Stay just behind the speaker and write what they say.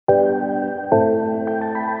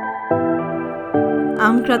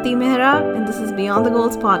I'm Krati Mehra, and this is Beyond the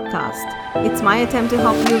Goals podcast. It's my attempt to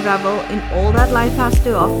help you revel in all that life has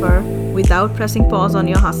to offer without pressing pause on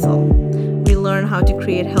your hustle. We learn how to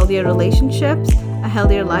create healthier relationships, a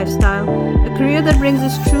healthier lifestyle, a career that brings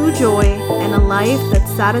us true joy, and a life that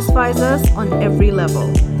satisfies us on every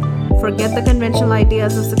level. Forget the conventional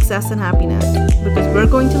ideas of success and happiness, because we're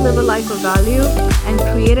going to live a life of value and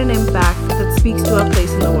create an impact that speaks to our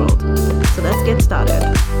place in the world. So let's get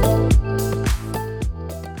started.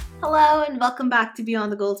 Hello, and welcome back to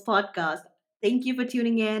Beyond the Goals podcast. Thank you for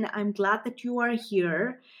tuning in. I'm glad that you are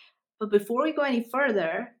here. But before we go any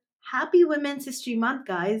further, happy Women's History Month,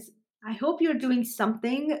 guys. I hope you're doing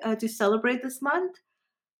something to celebrate this month,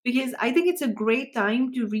 because I think it's a great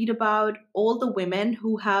time to read about all the women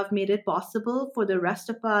who have made it possible for the rest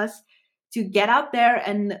of us to get out there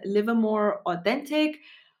and live a more authentic,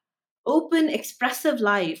 open, expressive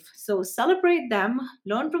life. So celebrate them,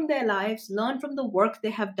 learn from their lives, learn from the work they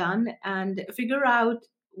have done, and figure out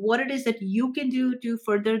what it is that you can do to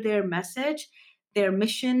further their message, their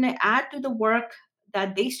mission, add to the work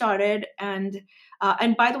that they started. And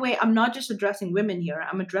by the way, I'm not just addressing women here,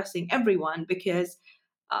 I'm addressing everyone, because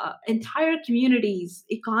entire communities,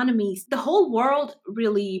 economies, the whole world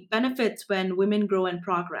really benefits when women grow and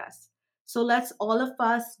progress. So let's all of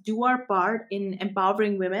us do our part in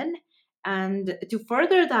empowering women. And to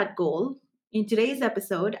further that goal, in today's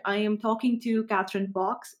episode, I am talking to Kathrin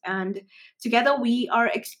Fox, and together we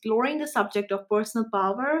are exploring the subject of personal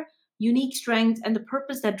power, unique strengths, and the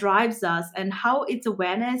purpose that drives us, and how its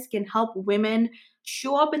awareness can help women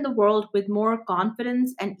show up in the world with more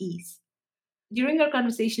confidence and ease. During our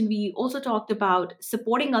conversation, we also talked about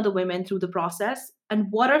supporting other women through the process and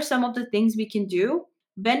what are some of the things we can do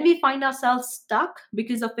when we find ourselves stuck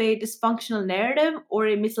because of a dysfunctional narrative or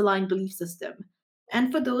a misaligned belief system.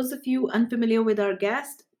 And for those of you unfamiliar with our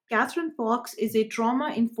guest, Catherine Fox is a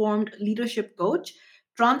trauma informed leadership coach,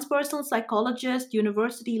 transpersonal psychologist,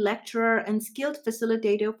 university lecturer, and skilled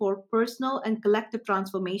facilitator for personal and collective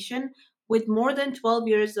transformation with more than 12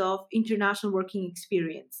 years of international working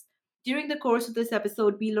experience. During the course of this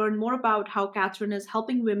episode, we learn more about how Catherine is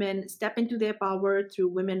helping women step into their power through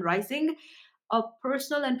Women Rising, a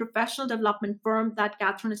personal and professional development firm that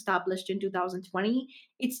Catherine established in 2020.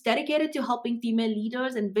 It's dedicated to helping female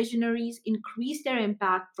leaders and visionaries increase their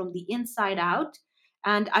impact from the inside out.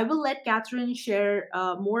 And I will let Catherine share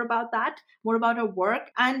more about that, more about her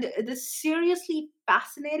work, and this seriously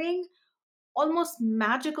fascinating, almost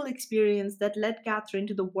magical experience that led Catherine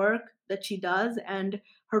to the work that she does and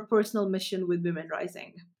her personal mission with Women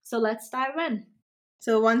Rising. So let's dive in.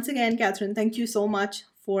 So once again, Catherine, thank you so much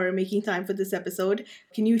for making time for this episode.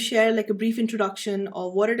 Can you share like a brief introduction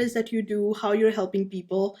of what it is that you do, how you're helping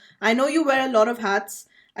people? I know you wear a lot of hats.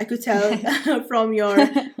 I could tell from your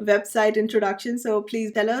website introduction. So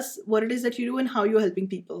please tell us what it is that you do and how you're helping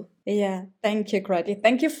people. Yeah, thank you, Krati.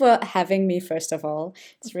 Thank you for having me, first of all.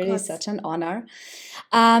 It's Of really course. such an honor.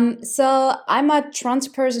 So I'm a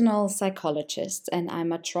transpersonal psychologist and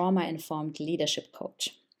I'm a trauma-informed leadership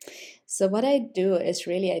coach. So what I do is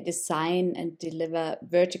really I design and deliver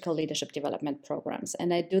vertical leadership development programs.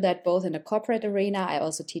 And I do that both in the corporate arena, I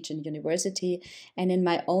also teach in university, and in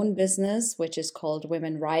my own business, which is called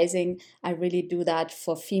Women Rising, I really do that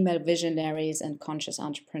for female visionaries and conscious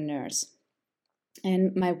entrepreneurs.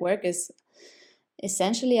 And my work is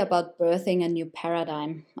essentially about birthing a new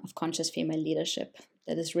paradigm of conscious female leadership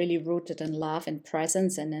that is really rooted in love and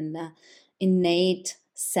presence and in the innate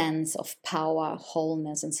sense of power,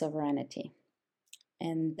 wholeness, and sovereignty.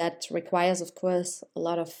 And that requires, of course, a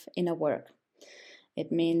lot of inner work.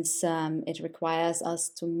 It means it requires us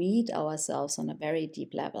to meet ourselves on a very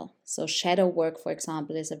deep level. So shadow work, for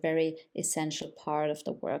example, is a very essential part of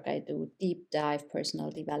the work I do, deep dive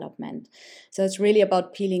personal development. So it's really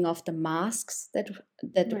about peeling off the masks that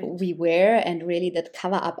Right. we wear and really that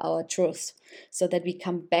cover up our truth so that we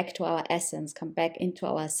come back to our essence, come back into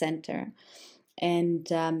our center and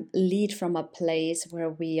lead from a place where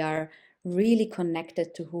we are really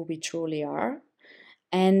connected to who we truly are.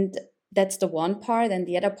 And that's the one part. And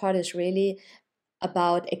the other part is really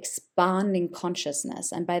about expanding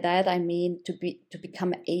consciousness. And by that, I mean to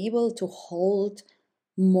become able to hold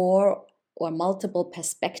more or multiple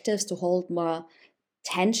perspectives, to hold more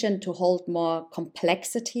tension, to hold more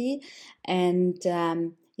complexity. And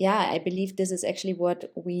yeah, I believe this is actually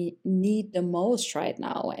what we need the most right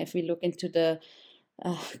now. If we look into the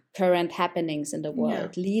current happenings in the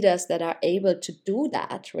world, leaders that are able to do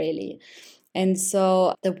that really. And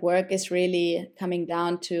so the work is really coming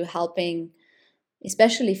down to helping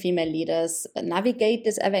especially female leaders, navigate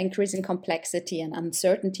this ever increasing complexity and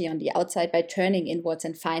uncertainty on the outside by turning inwards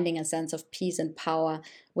and finding a sense of peace and power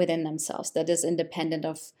within themselves that is independent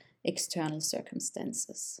of external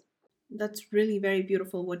circumstances. That's really very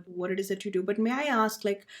beautiful what it is that you do. But may I ask,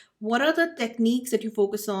 like, what are the techniques that you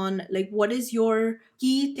focus on? Like, what is your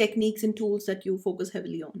key techniques and tools that you focus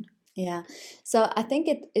heavily on? Yeah. So I think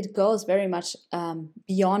it goes very much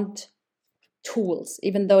beyond tools,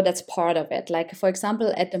 even though that's part of it. Like, for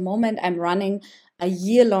example, at the moment, I'm running a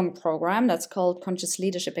year-long program that's called Conscious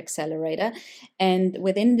Leadership Accelerator. And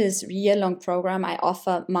within this year-long program, I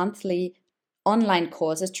offer monthly online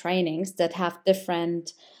courses, trainings that have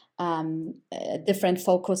different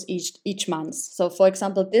focus each month. So, for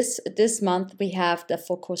example, this month we have the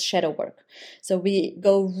focus shadow work. So we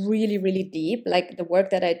go really, really deep. Like the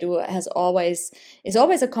work that I do is always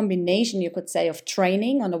a combination, you could say, of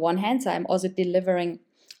training on the one hand. So I'm also delivering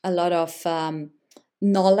a lot of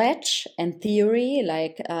knowledge and theory,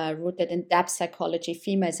 like rooted in depth psychology,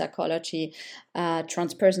 female psychology,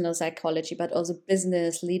 transpersonal psychology, but also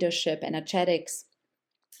business, leadership, energetics.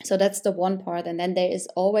 So that's the one part. And then there is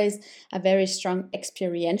always a very strong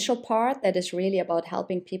experiential part that is really about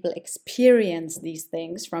helping people experience these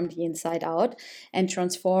things from the inside out and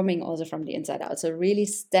transforming also from the inside out. So really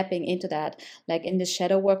stepping into that. Like in the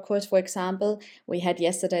shadow work course, for example, we had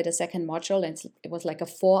yesterday the second module, and it was like a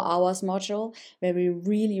 4 hours module where we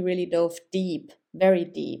really, really dove deep, very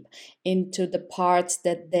deep into the parts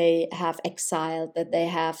that they have exiled, that they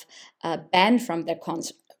have banned from their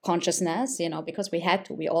consciousness, because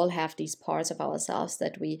we all have these parts of ourselves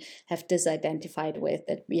that we have disidentified with,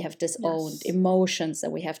 that we have disowned, Yes. emotions that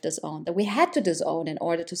we have disowned, that we had to disown in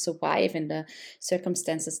order to survive in the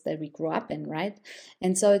circumstances that we grew up in, right?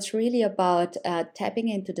 And so it's really about tapping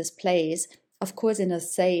into this place, of course, in a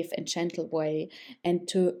safe and gentle way, and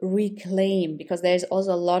to reclaim, because there's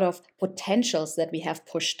also a lot of potentials that we have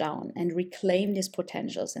pushed down, and reclaim these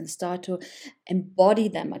potentials and start to embody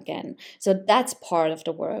them again. So that's part of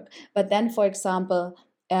the work. But then, for example,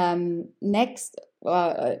 next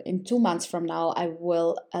in 2 months from now, I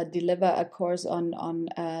will deliver a course on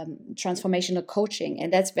transformational coaching,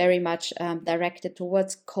 and that's very much directed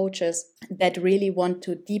towards coaches that really want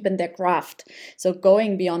to deepen their craft. So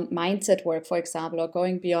going beyond mindset work, for example, or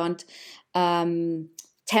going beyond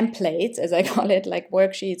templates, as I call it, like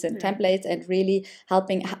worksheets and Right. templates, and really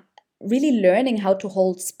really learning how to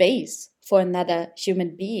hold space for another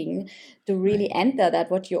human being, to really Right. enter that,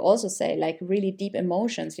 what you also say, like really deep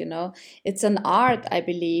emotions. It's an art, I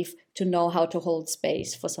believe, to know how to hold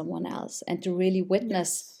space for someone else and to really witness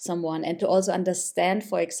Yes. someone, and to also understand,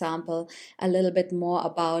 for example, a little bit more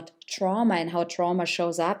about trauma and how trauma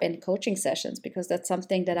shows up in coaching sessions, because that's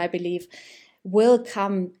something that I believe will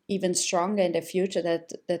come even stronger in the future,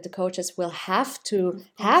 that the coaches will have to Of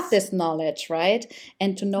have course. this knowledge, right?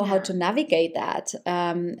 And to know how Yeah. to navigate that,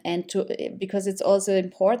 and to, because it's also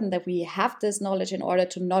important that we have this knowledge in order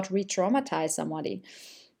to not re-traumatize somebody,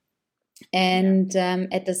 Yeah. and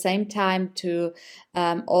at the same time to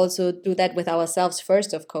also do that with ourselves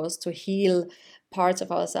first, of course, to heal parts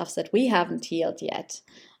of ourselves that we haven't healed yet.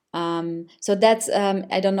 So that's,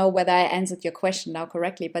 I don't know whether I answered your question now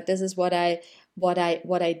correctly, but this is what I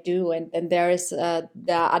do. And there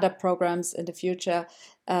are other programs in the future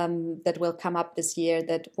that will come up this year.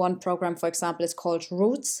 That one program, for example, is called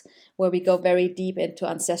Roots, where we go very deep into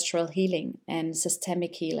ancestral healing and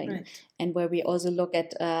systemic healing, Right. and where we also look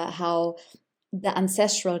at how the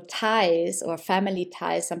ancestral ties or family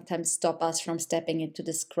ties sometimes stop us from stepping into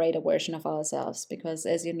this greater version of ourselves. Because,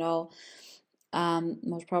 as you know,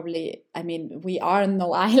 most probably, I mean, we are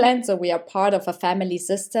no island, so we are part of a family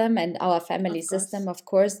system. And our family Of course. system, of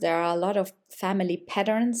course, there are a lot of family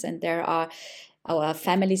patterns, and our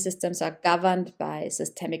family systems are governed by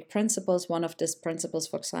systemic principles. One of these principles,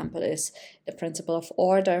 for example, is the principle of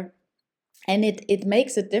order. And it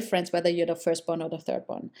makes a difference whether you're the firstborn or the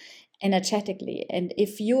thirdborn, energetically. And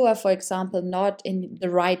if you are, for example, not in the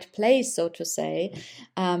right place, so to say,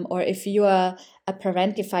 or if you are a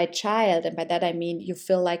parentified child, and by that I mean you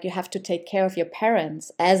feel like you have to take care of your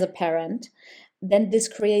parents as a parent, then this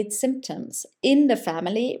creates symptoms in the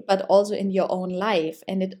family, but also in your own life.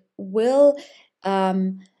 And it will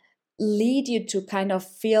um, lead you to kind of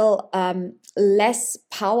feel less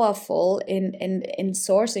powerful in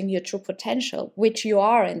sourcing your true potential, which you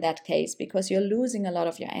are in that case, because you're losing a lot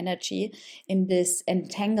of your energy in this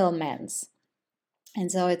entanglements.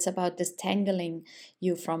 And so it's about distangling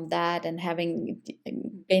you from that, and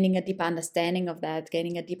gaining a deep understanding of that,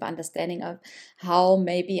 gaining a deep understanding of how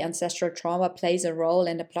maybe ancestral trauma plays a role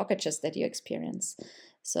in the blockages that you experience.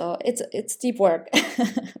 So it's deep work.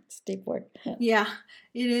 It's deep work. Yeah. Yeah,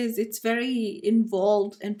 it is. It's very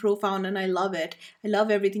involved and profound, and I love it. I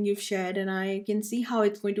love everything you've shared, and I can see how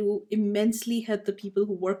it's going to immensely help the people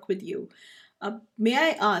who work with you. May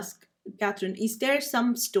I ask, Catherine, is there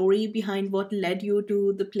some story behind what led you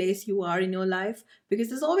to the place you are in your life? Because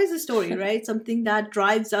there's always a story, right? Something that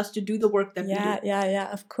drives us to do the work that we Yeah, do. yeah,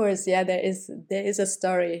 yeah. Of course, yeah. There is a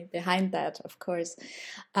story behind that, of course.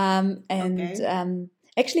 And Okay.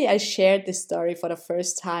 actually, I shared this story for the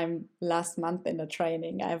first time last month in a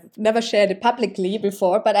training. I've never shared it publicly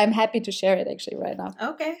before, but I'm happy to share it actually right now.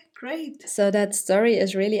 Okay, great. So that story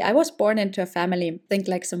is really, I was born into a family, I think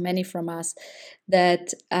like so many from us,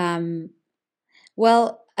 that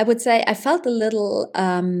well, I would say I felt a little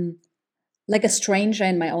like a stranger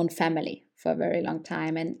in my own family for a very long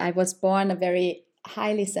time. And I was born a very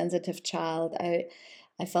highly sensitive child.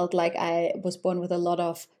 I felt like I was born with a lot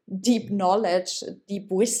of deep knowledge, deep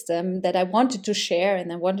wisdom that I wanted to share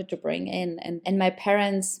and I wanted to bring in. And my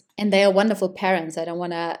parents, and they are wonderful parents. I don't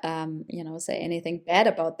want to, say anything bad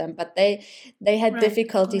about them, but they had Right, of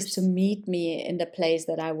difficulties to course. meet me in the place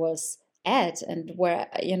that I was at, and where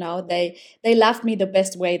they loved me the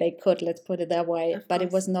best way they could, let's put it that way, Of but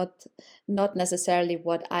it course. was not necessarily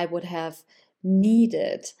what I would have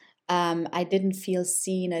needed. I didn't feel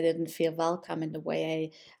seen. I didn't feel welcome in the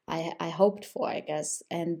way I hoped for, I guess.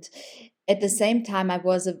 And at the same time, I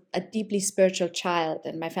was a deeply spiritual child,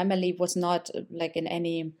 and my family was not like in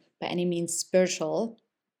any by any means spiritual.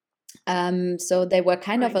 So they were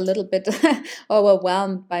kind of a Right. little bit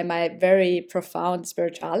overwhelmed by my very profound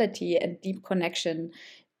spirituality and deep connection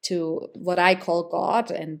to what I call God,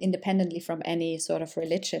 and independently from any sort of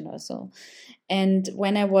religion or so. And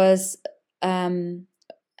when um,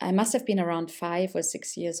 I must have been around 5 or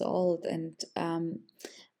 6 years old, and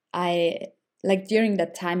I like during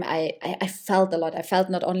that time I felt a lot. I felt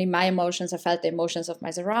not only my emotions, I felt the emotions of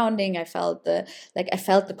my surrounding. I felt the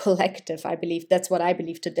collective. I believe that's what I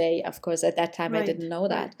believe today. Of course, at that time I Right. didn't know Right.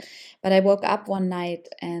 that, but I woke up one night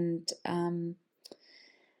and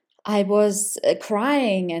I was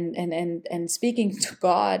crying and speaking to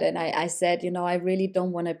God, and I said, I really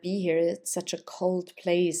don't want to be here. It's such a cold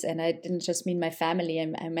place, and I didn't just mean my family.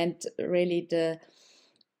 I meant really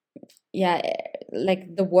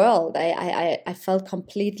like the world. I felt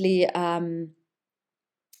completely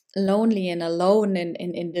lonely and alone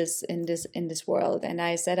in this world, and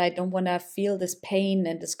I said I don't want to feel this pain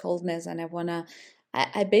and this coldness, and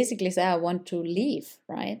I basically said I want to leave,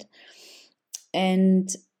 right? And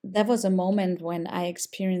that was a moment when I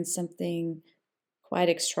experienced something quite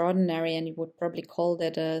extraordinary, and you would probably call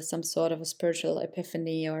that some sort of a spiritual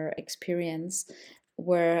epiphany or experience,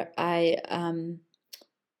 where I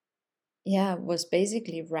was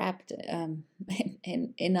basically wrapped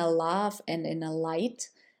in a love and in a light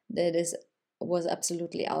that is was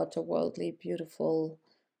absolutely outerworldly beautiful,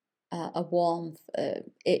 a warmth.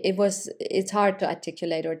 It's hard to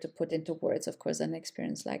articulate or to put into words, of course, an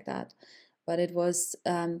experience like that, but it was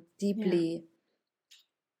Yeah. deeply,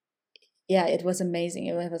 yeah, it was amazing.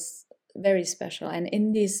 It was very special. And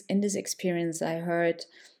in this experience, I heard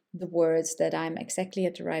the words that I'm exactly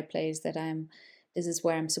at the right place, that this is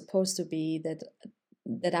where I'm supposed to be,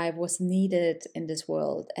 that I was needed in this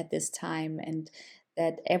world at this time, and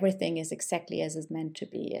that everything is exactly as it's meant to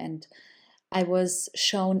be. And I was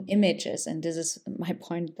shown images, and this is my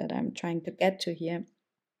point that I'm trying to get to here.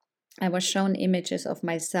 I was shown images of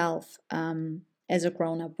myself as a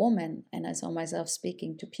grown up woman, and I saw myself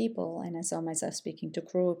speaking to people, and I saw myself speaking to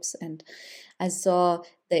groups, and I saw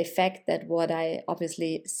the effect that what I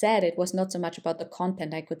obviously said, it was not so much about the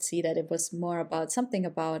content. I could see that it was more about something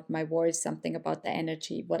about my voice, something about the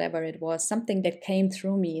energy, whatever it was, something that came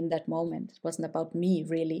through me in that moment. It wasn't about me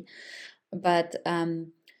really, but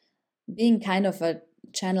being kind of a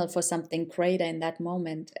channel for something greater in that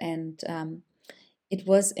moment. And it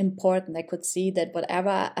was important. I could see that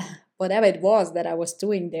whatever whatever it was that I was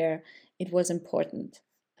doing there, it was important.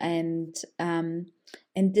 And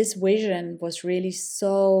this vision was really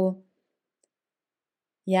so,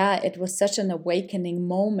 yeah, it was such an awakening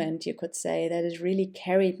moment, you could say, that it really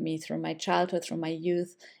carried me through my childhood, through my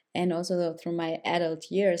youth, and also through my adult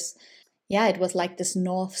years. Yeah, it was like this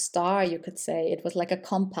north star, you could say. It was like a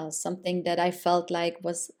compass, something that I felt like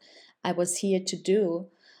I was here to do.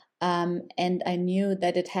 And I knew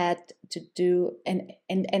that it had to do, and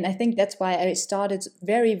I think that's why I started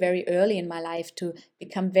very, very early in my life to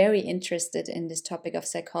become very interested in this topic of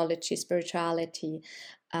psychology, spirituality,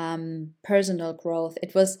 personal growth.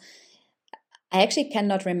 I actually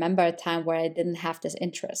cannot remember a time where I didn't have this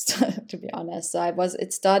interest, to be honest. So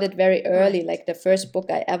it started very early. Right. Like the first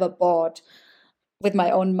book I ever bought with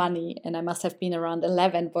my own money, and I must have been around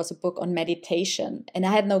 11, was a book on meditation. And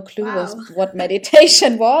I had no clue Wow. what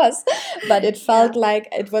meditation was, but it felt Yeah. like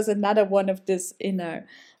it was another one of this inner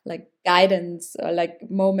like guidance or like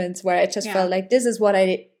moments where I just felt Yeah. like this is what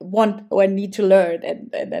I want or need to learn. And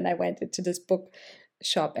then I went into this book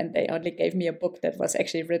shop and they only gave me a book that was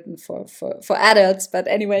actually written for adults. But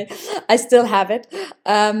anyway, I still have it.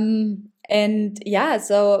 And yeah,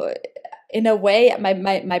 so in a way,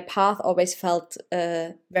 my path always felt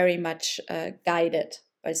very much guided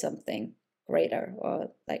by something greater or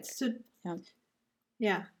like, So, yeah.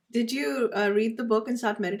 yeah. Did you read the book and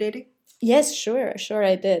start meditating? Yes, sure,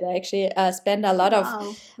 I did. I actually spent a Oh, lot of,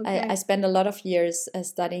 wow. I Okay. spent a lot of years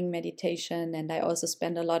studying meditation, and I also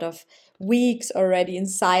spent a lot of weeks already in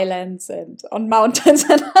silence and on mountains.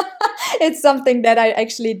 And it's something that I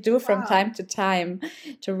actually do from time Wow. to time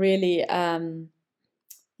to really,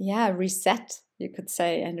 yeah, reset, you could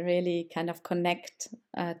say, and really kind of connect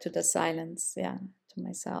to the silence, yeah, to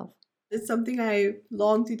myself. It's something I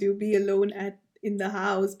long to do. Be alone at in the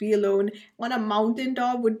house. Be alone on a mountain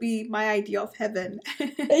top would be my idea of heaven.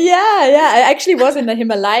 Yeah, I actually was in the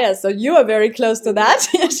Himalayas, so you are very close to Oh. that.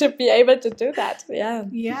 You should be able to do that. Yeah.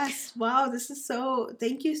 Yes. Wow. This is so.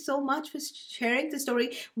 Thank you so much for sharing the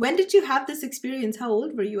story. When did you have this experience? How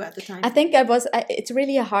old were you at the I time? think it's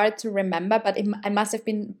really hard to remember, but I must have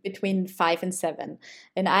been between 5 and 7.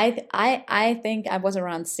 And I think I was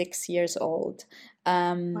around 6 years old.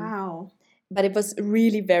 Um, Wow. but it was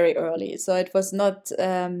really very early. So it was not,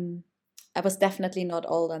 I was definitely not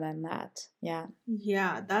older than that. Yeah.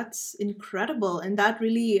 Yeah, that's incredible. And that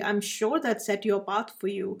really, I'm sure that set your path for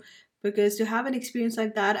you because to have an experience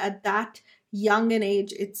like that at that young an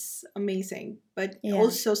age, it's amazing, but Yeah.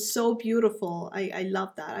 also so beautiful. I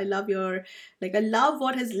love that. I love your, like, I love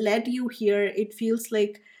what has led you here. It feels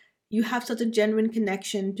like you have such a genuine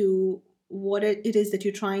connection to what it is that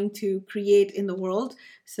you're trying to create in the world.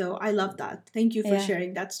 So I love that. Thank you for Yeah.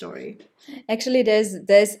 sharing that story. Actually,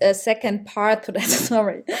 there's a second part to that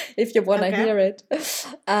story, if you want to Okay. hear it.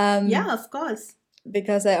 Yeah, Um, of course.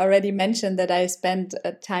 because I already mentioned that I spent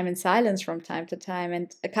time in silence from time to time. And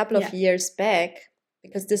a couple of Yeah. years back,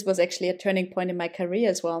 because this was actually a turning point in my career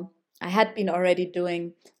as well, I had been already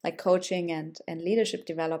doing like coaching and leadership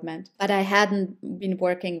development, but I hadn't been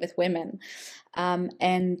working with women.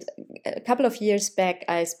 And a couple of years back,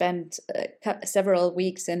 I spent several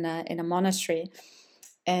weeks in a monastery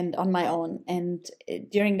and on my own. And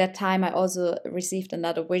during that time, I also received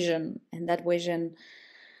another vision, and that vision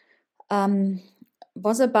um,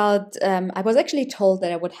 was about I was actually told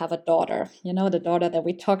that I would have a daughter, you know, the daughter that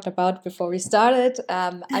we talked about before we started.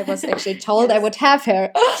 I was actually told I Yes. would have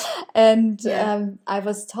her. And Yeah. I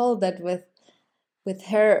was told that with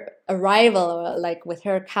her arrival, or like with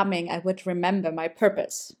her coming, I would remember my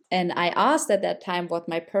purpose. And I asked at that time what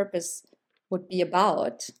my purpose would be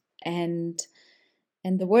about. And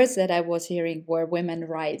the words that I was hearing were women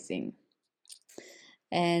rising.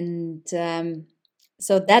 And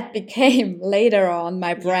so that became later on my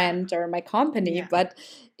Yeah. brand or my company. Yeah. But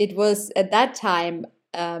it was at that time,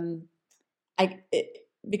 um,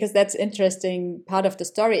 because that's interesting part of the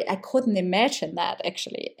story, I couldn't imagine that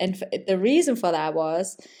actually. And the reason for that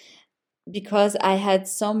was because I had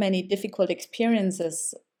so many difficult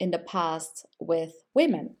experiences in the past with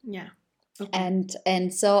women. Yeah. Okay.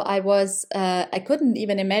 And so I couldn't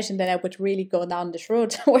even imagine that I would really go down this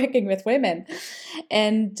road working with women.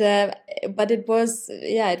 And but it was,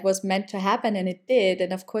 yeah, it was meant to happen, and it did.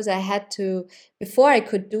 And of course I had to, before I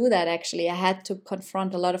could do that, actually I had to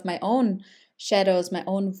confront a lot of my own shadows, my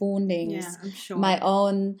own woundings, Yeah, I'm my sure.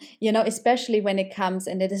 own, you know, especially when it comes,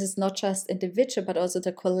 and this is not just individual but also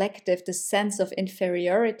the collective, the sense of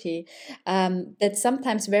inferiority, that's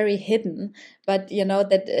sometimes very hidden, but you know,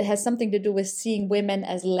 that has something to do with seeing women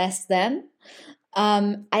as less than.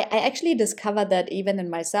 I actually discovered that even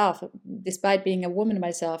in myself, despite being a woman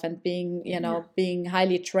myself and being, you Yeah. know, being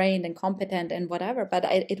highly trained and competent and whatever, but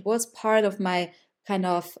it was part of my kind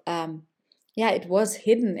of, yeah, it was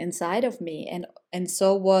hidden inside of me. And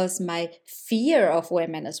so was my fear of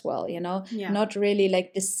women as well, you know, Yeah. not really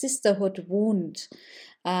like the sisterhood wound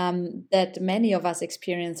that many of us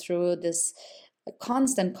experience through this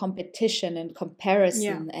constant competition and Yeah.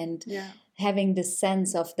 comparison, and Yeah. having this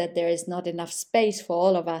sense of that there is not enough space for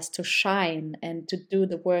all of us to shine and to do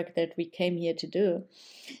the work that we came here to do.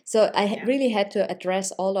 So I Yeah. really had to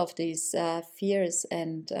address all of these fears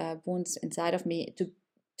and wounds inside of me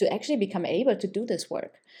to actually become able to do this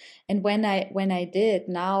work. And when I did,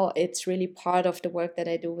 now it's really part of the work that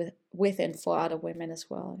I do with and for other women as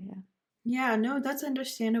well. Yeah. Yeah, no, that's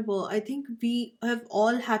understandable. I think we have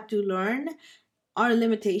all had to learn our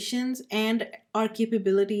limitations and our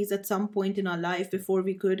capabilities at some point in our life before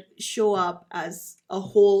we could show up as a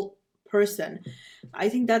whole person. I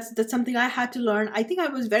think that's something I had to learn. I think I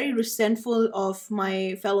was very resentful of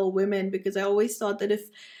my fellow women because I always thought that if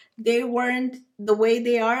they weren't the way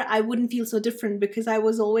they are, I wouldn't feel so different because I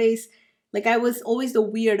was always the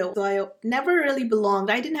weirdo. So I never really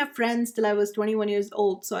belonged. I didn't have friends till I was 21 years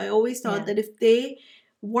old. So I always thought Yeah. that if they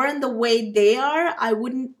weren't the way they are, I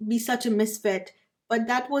wouldn't be such a misfit. But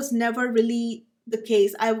that was never really the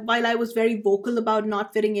case. While I was very vocal about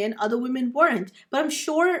not fitting in, other women weren't. But I'm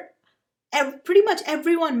sure pretty much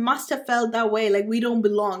everyone must have felt that way, like we don't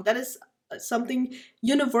belong. That is something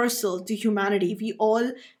universal to humanity. We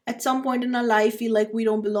all at some point in our life feel like we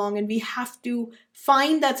don't belong, and we have to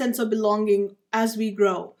find that sense of belonging as we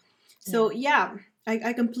grow. Yeah. So yeah,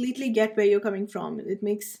 I completely get where you're coming from. It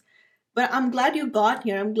makes, but I'm glad you got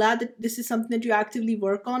here. I'm glad that this is something that you actively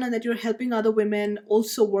work on and that you're helping other women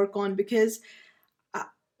also work on, because I,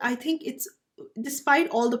 I think it's, despite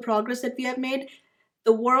all the progress that we have made,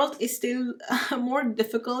 the world is still more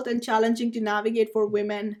difficult and challenging to navigate for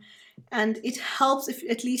women. And it helps if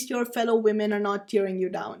at least your fellow women are not tearing you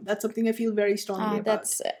down. That's something I feel very strongly about.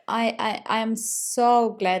 That's I am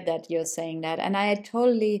so glad that you're saying that, and I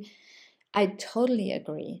totally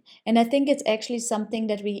agree. And I think it's actually something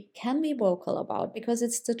that we can be vocal about because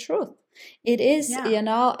it's the truth. It is,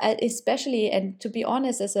 Yeah, especially, and to be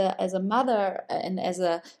honest, as a mother and as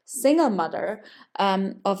a single mother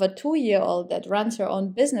of a 2-year old that runs her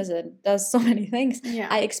own business and does so many things, yeah,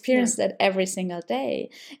 I yeah, experience that every single day.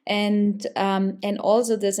 And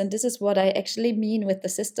also this, and this is what I actually mean with the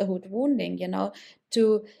sisterhood wounding.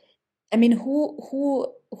 To I mean,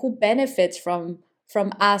 who benefits from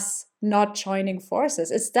us not joining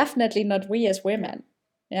forces? It's definitely not we as yeah, women.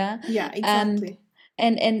 Yeah. yeah, and exactly.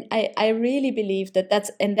 and I really believe that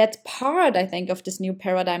that's part, I think, of this new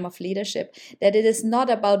paradigm of leadership, that it is not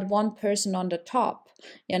about one person on the top.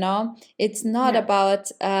 It's not Yeah,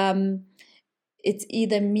 about it's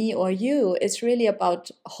either me or you. It's really about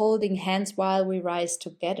holding hands while we rise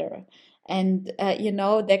together. And,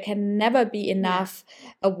 there can never be yeah, enough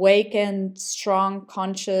awakened, strong,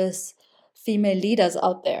 conscious female leaders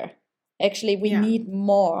out there. Actually, we yeah. need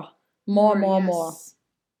more, more, More, more, more. yes.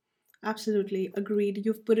 Absolutely agreed.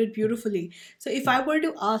 You've put it beautifully. So, if I were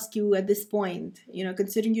to ask you at this point,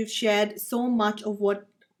 considering you've shared so much of what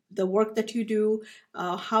the work that you do,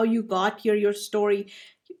 how you got here, your story,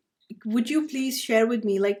 would you please share with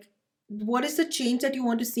me, like, what is the change that you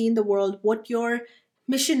want to see in the world? What your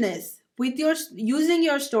mission is with your using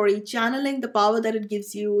your story, channeling the power that it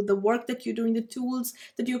gives you, the work that you're doing, the tools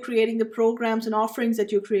that you're creating, the programs and offerings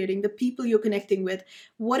that you're creating, the people you're connecting with,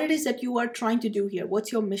 what it is that you are trying to do here?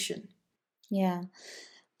 What's your mission? Yeah.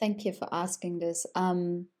 Thank you for asking this.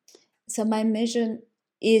 So my mission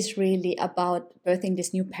is really about birthing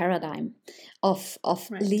this new paradigm of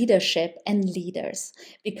Right. leadership and leaders,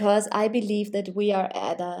 because I believe that we are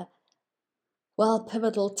at a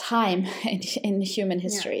pivotal time in human Yeah.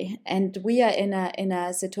 history, and we are in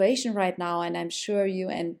a situation right now, and I'm sure you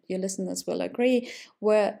and your listeners will agree,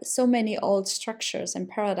 where so many old structures and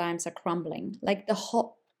paradigms are crumbling, like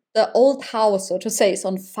the old house, so to say, is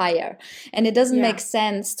on fire, and it doesn't make Yeah.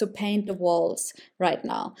 sense to paint the walls right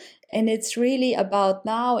now. And it's really about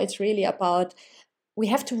we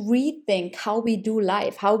have to rethink how we do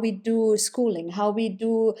life, how we do schooling, how we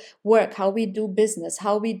do work, how we do business,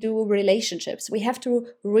 how we do relationships. We have to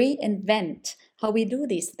reinvent how we do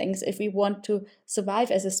these things if we want to survive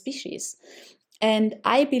as a species. And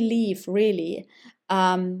I believe, really,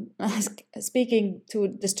 um, speaking to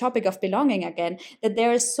this topic of belonging again, that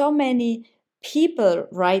there are so many people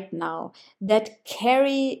right now that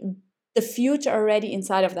carry the future already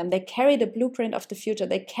inside of them. They carry the blueprint of the future.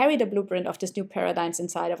 They carry the blueprint of this new paradigms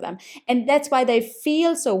inside of them. And that's why they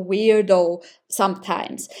feel so weirdo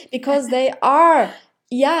sometimes, because they are,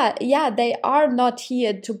 yeah, they are not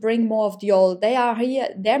here to bring more of the old. They are here.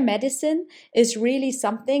 Their medicine is really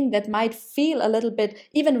something that might feel a little bit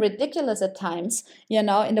even ridiculous at times, in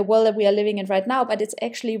the world that we are living in right now, but it's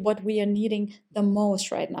actually what we are needing the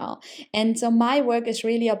most right now. And so my work is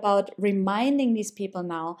really about reminding these people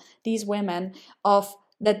now, these women, of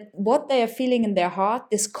that what they are feeling in their heart,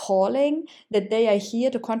 this calling, that they are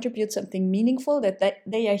here to contribute something meaningful, that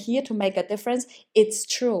they are here to make a difference. It's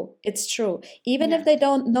true. It's true. Even if Yeah. they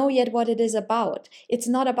don't know yet what it is about, it's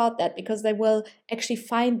not about that, because they will actually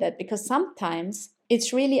find that. Because sometimes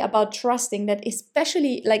it's really about trusting that,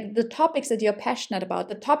 especially like the topics that you're passionate about,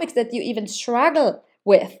 the topics that you even struggle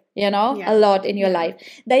with, a Yeah. lot in your Yeah.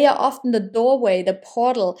 life, they are often the doorway, the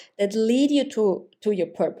portal that lead you to your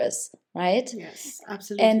purpose, right? Yes, and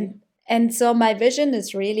absolutely. And so my vision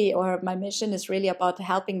is really, or my mission is really about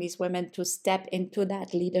helping these women to step into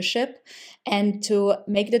that leadership and to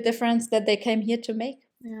make the difference that they came here to make.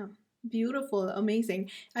 Yeah. Beautiful, amazing.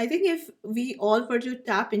 I think if we all were to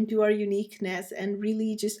tap into our uniqueness and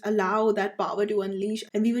really just allow that power to unleash,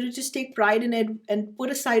 and we were to just take pride in it and put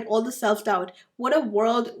aside all the self doubt, what a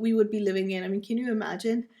world we would be living in. I mean, can you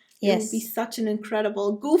imagine? It would be Yes. such an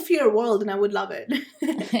incredible, goofier world, and I would love it.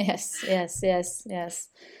 Yes, yes, yes, yes.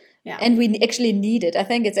 Yeah, And we actually need it. I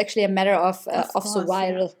think it's actually a matter of of course. Yeah.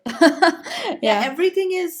 survival. Yeah, Yeah. everything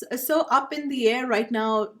is so up in the air right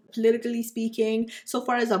now, politically speaking, so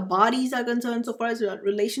far as our bodies are concerned, so far as our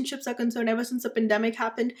relationships are concerned. Ever since the pandemic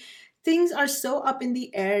happened, things are so up in the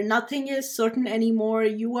air. Nothing is certain anymore.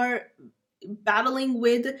 You are battling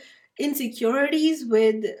with insecurities,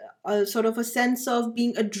 with a sort of a sense of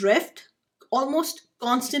being adrift almost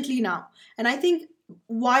constantly now. And I think,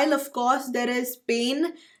 while of course there is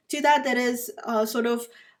pain to that, there is sort of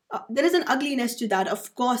there is an ugliness to that,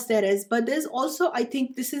 of course there is, but there's also, I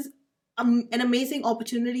think this is an amazing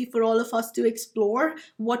opportunity for all of us to explore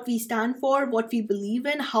what we stand for, what we believe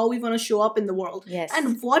in, how we want to show up in the world, Yes.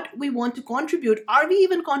 and what we want to contribute. Are we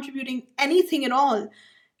even contributing anything at all?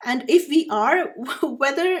 And if we are,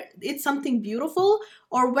 whether it's something beautiful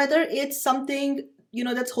or whether it's something,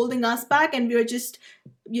 that's holding us back, and we're just,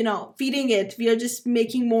 feeding it, we are just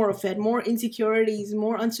making more of it, more insecurities,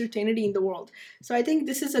 more uncertainty in the world. So I think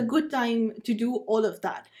this is a good time to do all of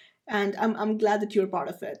that, and I'm glad that you're part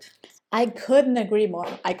of it. I couldn't agree more.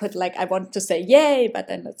 I want to say yay, but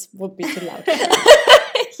then it would be too loud.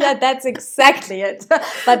 Yeah, that's exactly it.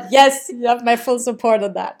 But yes, you have my full support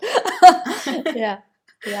on that. Yeah, yeah,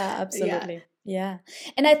 Yeah. absolutely. Yeah.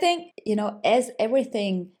 And I think, as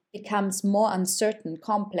everything becomes more uncertain,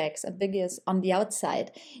 complex, ambiguous on the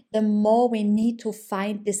outside, the more we need to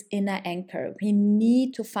find this inner anchor. We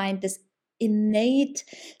need to find this innate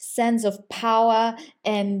sense of power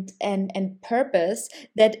and purpose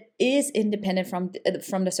that is independent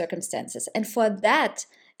from the circumstances. And for that,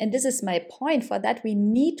 and this is my point, for that we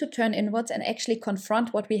need to turn inwards and actually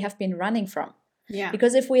confront what we have been running from. Yeah.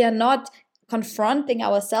 Because if we are not confronting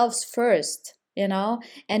ourselves first,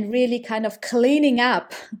 and really kind of cleaning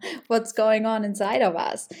up what's going on inside of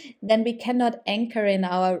us, then we cannot anchor in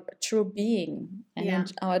our true being and Yeah. in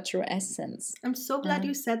our true essence. I'm so glad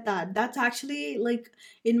you said that. That's actually, like,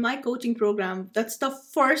 in my coaching program, that's the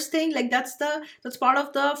first thing, like that's part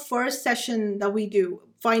of the first session that we do,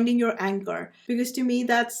 finding your anchor. Because to me,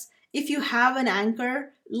 that's, if you have an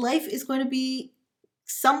anchor, life is going to be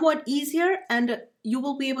somewhat easier, and you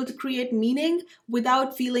will be able to create meaning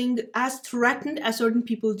without feeling as threatened as certain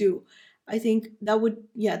people do. I think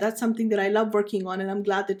yeah, that's something that I love working on, and I'm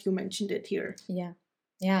glad that you mentioned it here. Yeah.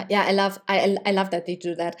 Yeah, I love that they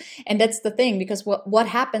do that. And that's the thing, because what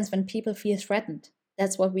happens when people feel threatened?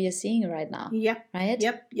 That's what we are seeing right now. Yep. Right?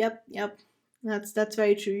 Yep. That's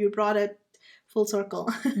very true. You brought it full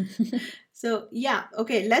circle. So yeah,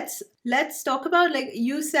 okay, let's talk about, like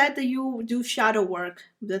you said, that you do shadow work.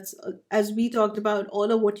 That's as we talked about,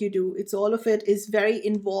 all of what you do. It's all of it is very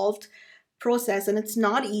involved process, and it's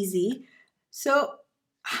not easy. So,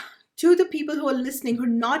 to the people who are listening, who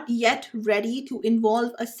are not yet ready to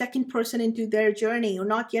involve a second person into their journey, or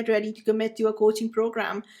not yet ready to commit to a coaching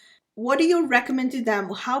program, what do you recommend to them?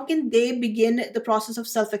 How can they begin the process of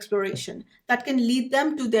self exploration that can lead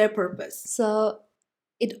them to their purpose? So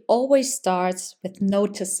it always starts with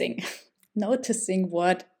noticing, noticing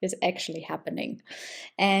what is actually happening,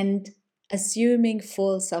 and assuming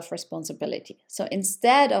full self responsibility. So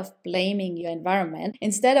instead of blaming your environment,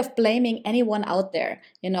 instead of blaming anyone out there,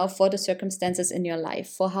 for the circumstances in your life,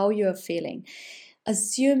 for how you are feeling,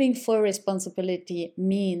 assuming full responsibility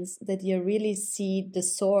means that you really see the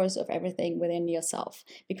source of everything within yourself,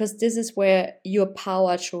 because this is where your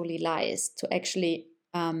power truly lies, to actually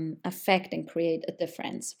affect and create a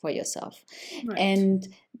difference for yourself. Right.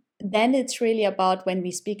 And then it's really about, when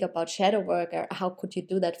we speak about shadow work, or how could you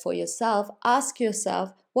do that for yourself, ask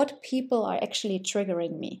yourself, what people are actually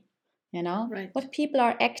triggering me? Right. What people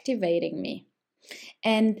are activating me?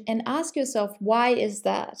 And ask yourself, why is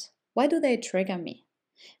that? Why do they trigger me?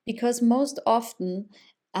 Because most often,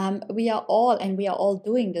 we are all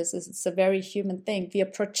doing this. It's a very human thing. We are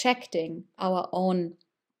projecting our own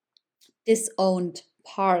disowned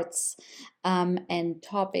parts and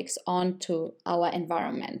topics onto our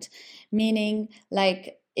environment. Meaning,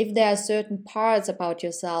 like, if there are certain parts about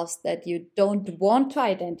yourselves that you don't want to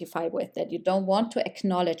identify with, that you don't want to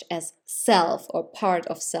acknowledge as self or part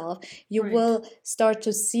of self, you Right. will start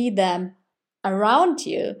to see them around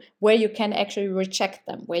you, where you can actually reject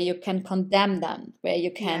them, where you can condemn them, where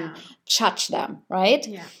you can Yeah. judge them, right?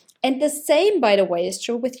 Yeah. And the same, by the way, is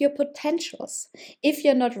true with your potentials. If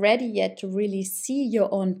you're not ready yet to really see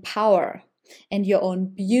your own power and your own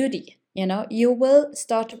beauty, you will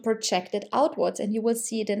start to project it outwards and you will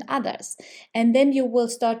see it in others. And then you will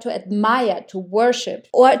start to admire, to worship,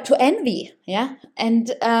 or to envy. Yeah.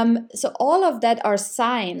 And so all of that are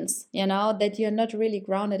signs, that you're not really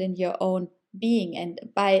grounded in your own being. And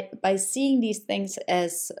by seeing these things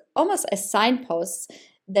as almost as signposts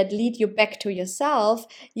that lead you back to yourself,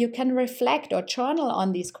 you can reflect or journal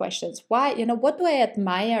on these questions. Why, what do I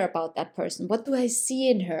admire about that person? What do I see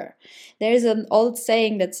in her? There's an old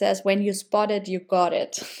saying that says, when you spot it, you got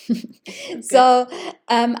it. Okay. So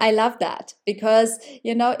I love that because,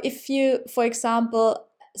 if you, for example,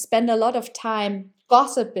 spend a lot of time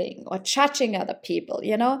gossiping or judging other people,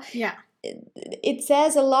 Yeah, it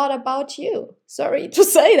says a lot about you. Sorry to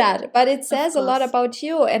say that, but it of says a lot course. about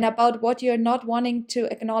you and about what you're not wanting to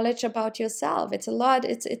acknowledge about yourself. It's a lot,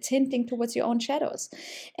 it's hinting towards your own shadows.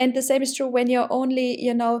 And the same is true when you're only,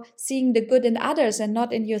 seeing the good in others and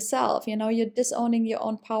not in yourself. You're disowning your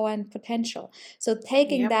own power and potential. So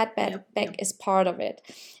taking Yep, that yep, back yep. is part of it.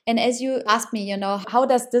 And as you asked me, how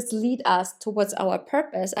does this lead us towards our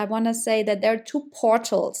purpose? I want to say that there are two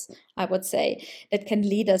portals, I would say, that can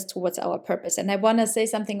lead us towards our purpose. And I want to say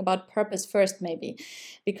something about purpose first, maybe,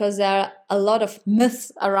 because there are a lot of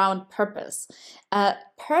myths around purpose.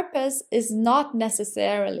 Purpose is not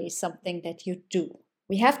necessarily something that you do.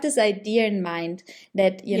 We have this idea in mind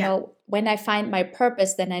that, Yeah, when I find my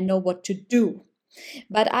purpose, then I know what to do.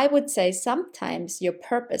 But I would say sometimes your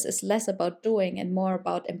purpose is less about doing and more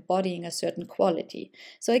about embodying a certain quality.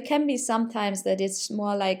 So it can be sometimes that it's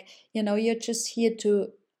more like, you're just here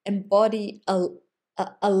to embody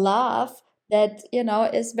a love that,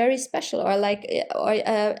 is very special, or like, or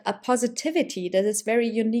a positivity that is very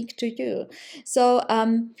unique to you. So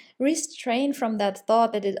restrain from that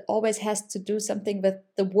thought that it always has to do something with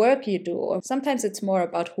the work you do, or sometimes it's more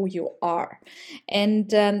about who you are. And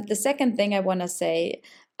the second thing I want to say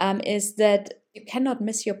is that you cannot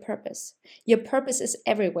miss your purpose. Your purpose is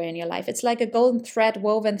everywhere in your life. It's like a golden thread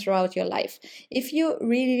woven throughout your life. If you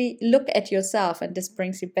really look at yourself, and this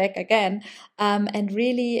brings you back again, and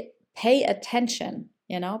really pay attention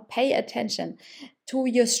to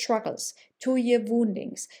your struggles, to your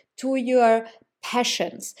woundings, to your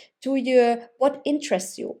passions, to your what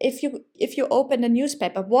interests you. If you open a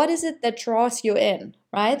newspaper, what is it that draws you in,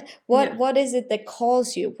 right? what yeah, what is it that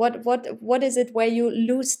calls you? What is it where you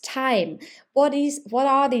lose time? What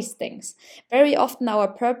are these things? Very often our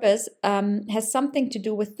purpose has something to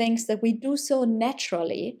do with things that we do so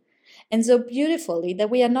naturally and so beautifully that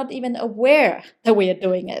we are not even aware that we are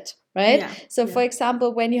doing it, right? yeah, So yeah. for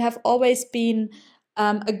example, when you have always been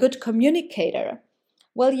a good communicator,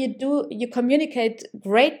 well, you communicate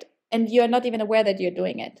great and you're not even aware that you're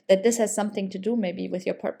doing it, that this has something to do maybe with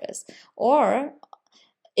your purpose. Or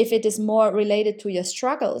if it is more related to your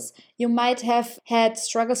struggles, you might have had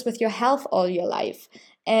struggles with your health all your life.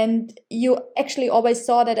 And you actually always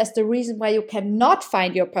saw that as the reason why you cannot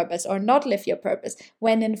find your purpose or not live your purpose,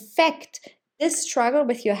 when in fact, this struggle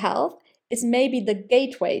with your health is maybe the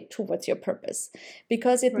gateway towards your purpose,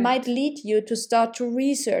 because it might Right. lead you to start to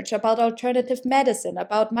research about alternative medicine,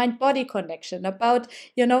 about mind body connection, about,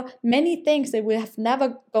 many things that we have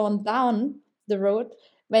never gone down the road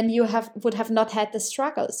when you would have not had the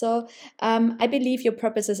struggle. So I believe your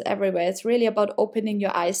purpose is everywhere. It's really about opening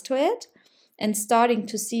your eyes to it and starting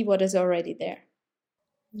to see what is already there.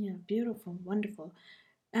 Yeah, beautiful, wonderful.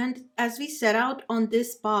 And as we set out on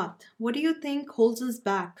this path, what do you think holds us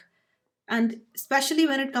back? And especially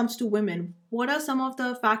when it comes to women, what are some of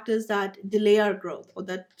the factors that delay our growth or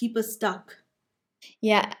that keep us stuck?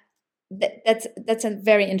 Yeah, that's a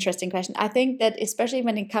very interesting question. I think that especially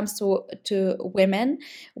when it comes to women,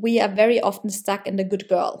 we are very often stuck in the good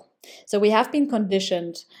girl. So we have been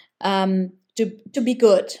conditioned to be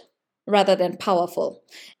good rather than powerful.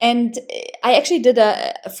 And I actually did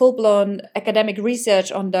a full blown academic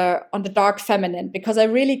research on the dark feminine, because I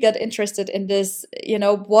really got interested in this.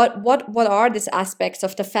 What are these aspects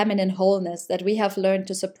of the feminine wholeness that we have learned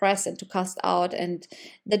to suppress and to cast out, and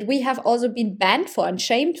that we have also been banned for and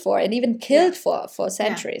shamed for and even Yeah, killed for yeah,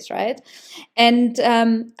 centuries, right? And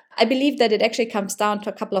I believe that it actually comes down to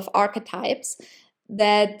a couple of archetypes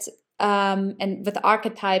that, and with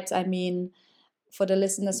archetypes, I mean, for the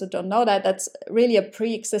listeners who don't know that, that's really a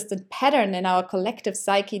pre-existent pattern in our collective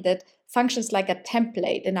psyche that functions like a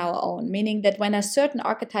template in our own, meaning that when a certain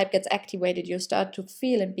archetype gets activated, you start to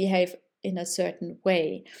feel and behave in a certain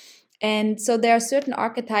way. And so there are certain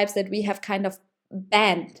archetypes that we have kind of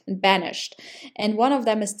banned and banished. And one of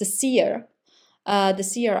them is the seer. the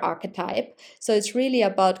seer archetype. So it's really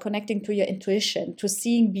about connecting to your intuition, to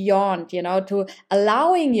seeing beyond, to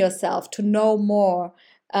allowing yourself to know more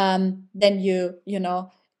than you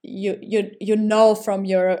know from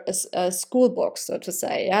your school books, so to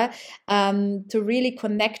say. Yeah, to really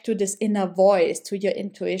connect to this inner voice, to your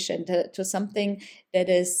intuition, to something that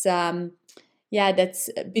is yeah, that's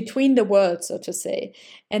between the worlds, so to say.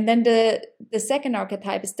 And then the second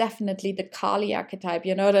archetype is definitely the Kali archetype.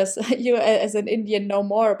 You notice you as an Indian know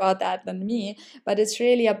more about that than me, but it's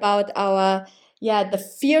really about our, yeah, the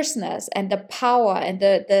fierceness and the power and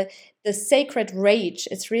the sacred rage.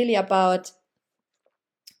 It's really about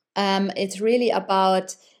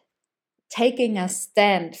taking a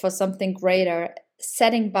stand for something greater,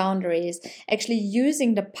 setting boundaries, actually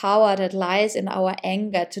using the power that lies in our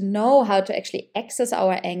anger to know how to actually access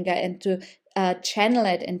our anger and to channel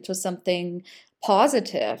it into something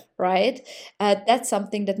positive, right? That's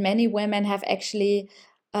something that many women have actually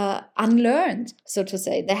unlearned, so to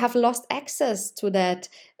say. They have lost access to that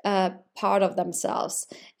part of themselves.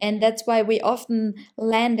 And that's why we often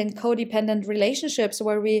land in codependent relationships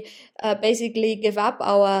where we basically give up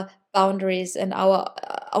our boundaries and our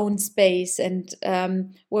own space, and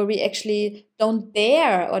where we actually don't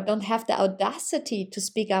dare or don't have the audacity to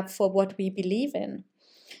speak up for what we believe in.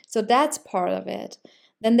 So that's part of it.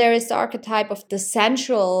 Then there is the archetype of the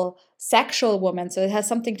sensual, sexual woman. So it has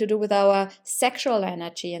something to do with our sexual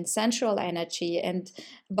energy and sensual energy, and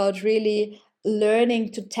about really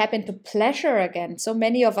learning to tap into pleasure again. So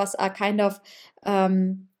many of us are kind of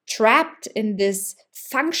trapped in this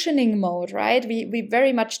functioning mode, right? We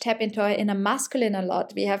very much tap into our inner masculine a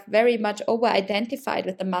lot. We have very much over identified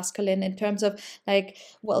with the masculine in terms of like,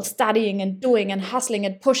 well, studying and doing and hustling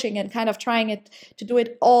and pushing and kind of trying it to do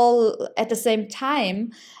it all at the same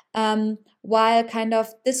time, while kind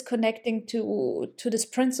of disconnecting to this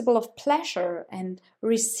principle of pleasure and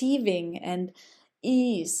receiving and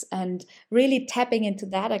ease, and really tapping into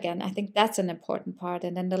that again. I think that's an important part.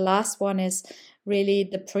 And then the last one is really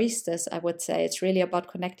the priestess, I would say. It's really about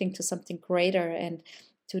connecting to something greater and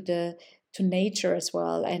to nature as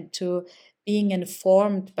well, and to being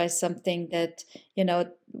informed by something that,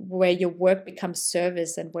 where your work becomes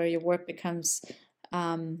service and where your work becomes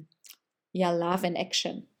love and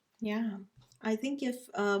action. Yeah. I think if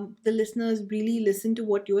the listeners really listen to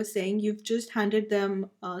what you're saying, you've just handed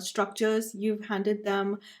them structures, you've handed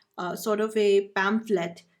them sort of a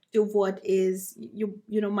pamphlet to what is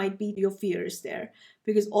might be your fears there,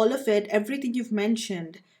 because all of it, everything you've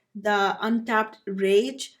mentioned, the untapped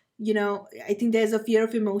rage. I think there's a fear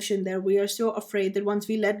of emotion there. We are so afraid that once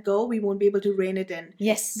we let go, we won't be able to rein it in.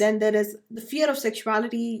 Yes. Then there is the fear of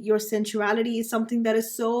sexuality. Your sensuality is something that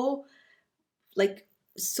is so, like,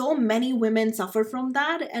 so many women suffer from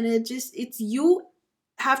that, and it's you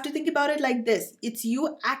have to think about it like this: it's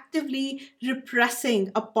you actively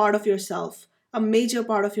repressing a part of yourself, a major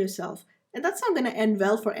part of yourself, and that's not going to end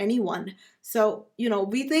well for anyone. So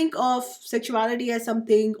we think of sexuality as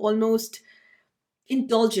something almost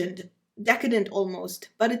indulgent, decadent almost,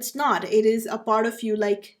 but it's not. It is a part of you,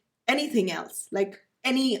 like anything else, like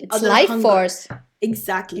any It's other life hunger. force.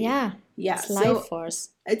 Exactly. Yeah. Yeah. It's life So force.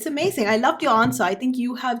 it's amazing. I loved your answer. I think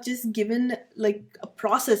you have just given like a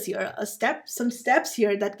process here, some steps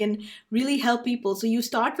here that can really help people. So you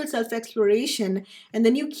start with self-exploration, and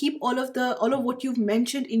then you keep all of what you've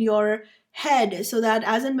mentioned in your head, so that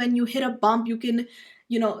as and when you hit a bump, you can,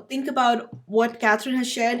 think about what Catherine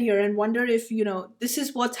has shared here and wonder if, this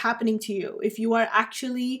is what's happening to you. If you are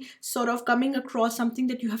actually sort of coming across something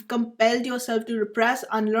that you have compelled yourself to repress,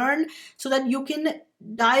 unlearn, so that you can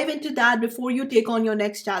dive into that before you take on your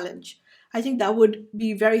next challenge. I think that would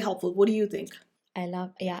be very helpful. What do you think? I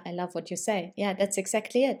love what you say. Yeah, that's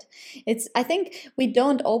exactly it. I think we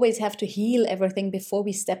don't always have to heal everything before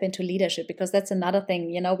we step into leadership, because that's another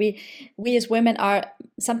thing. We as women are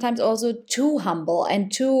sometimes also too humble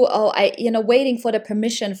and too, waiting for the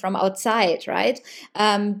permission from outside, right?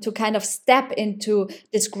 To kind of step into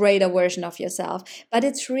this greater version of yourself. But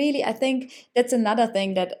it's really, I think that's another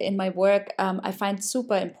thing that in my work, I find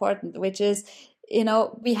super important, which is,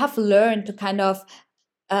 we have learned to kind of,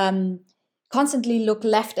 constantly look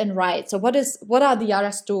left and right. So what are the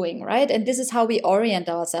others doing, right? And this is how we orient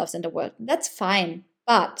ourselves in the world. That's fine,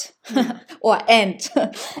 but and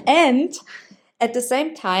and at the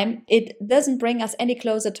same time, it doesn't bring us any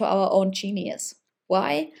closer to our own genius.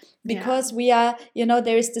 Why? Because we are,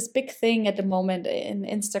 there is this big thing at the moment in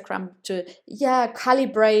Instagram to,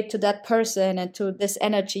 calibrate to that person and to this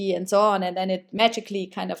energy and so on. And then it magically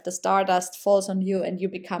kind of the stardust falls on you and you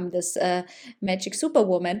become this magic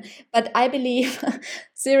superwoman. But I believe,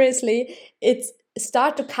 seriously, it's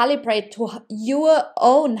start to calibrate to your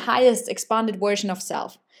own highest expanded version of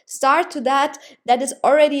self. Start to that is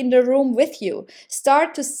already in the room with you.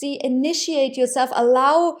 Start to see, initiate yourself,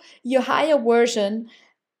 allow your higher version,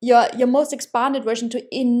 your most expanded version, to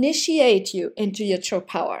initiate you into your true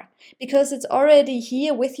power, because it's already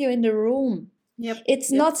here with you in the room. Yep.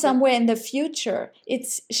 It's Yep. not somewhere in the future.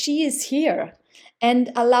 She is here.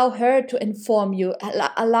 And allow her to inform you,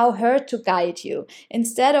 allow her to guide you,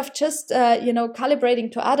 instead of just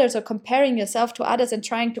calibrating to others or comparing yourself to others and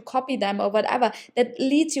trying to copy them or whatever. That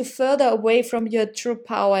leads you further away from your true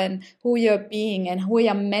power and who you're being and who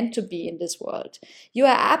you're meant to be in this world. You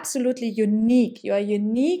are absolutely unique. You are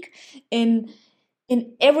unique in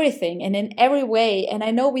everything and in every way. And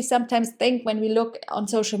I know we sometimes think when we look on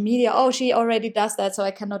social media, oh, she already does that, so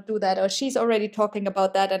I cannot do that, or she's already talking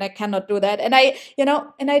about that and I cannot do that. And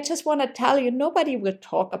I just want to tell you, nobody will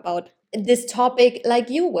talk about this topic like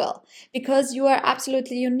you will, because you are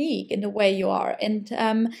absolutely unique in the way you are.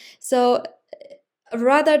 And so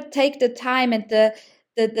rather take the time and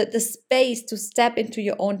the space to step into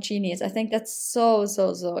your own genius. I think that's so,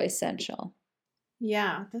 so, so essential.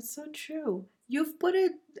 Yeah, that's so true. You've put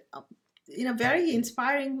it in a very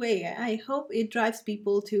inspiring way. I hope it drives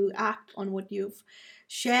people to act on what you've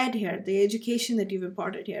shared here, the education that you've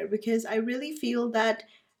imparted here, because I really feel that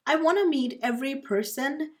I want to meet every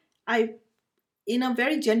person. I In a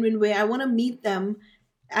very genuine way, I want to meet them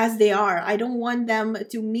as they are. I don't want them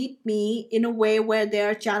to meet me in a way where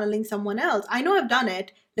they're channeling someone else. I know I've done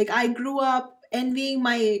it. Like, I grew up envying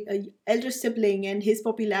my elder sibling and his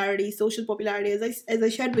popularity, social popularity. As I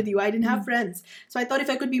shared with you, I didn't have friends, so I thought if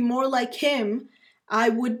I could be more like him, I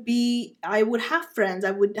would have friends,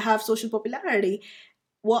 I would have social popularity.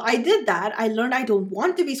 Well, I did that. I learned I don't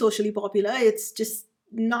want to be socially popular. It's just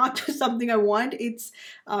not something I want. It's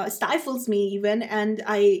stifles me even, and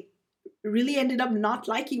I really ended up not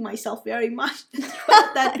liking myself very much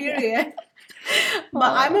throughout that period.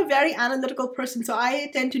 But I'm Oh. a very analytical person, so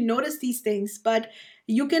I tend to notice these things. But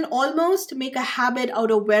you can almost make a habit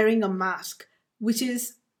out of wearing a mask, which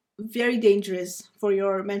is very dangerous for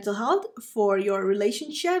your mental health, for your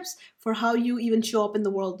relationships, for how you even show up in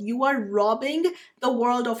the world. You are robbing the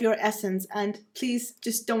world of your essence, and please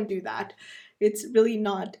just don't do that. It's really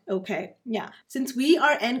not okay. Yeah. Since we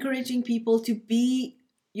are encouraging people to be,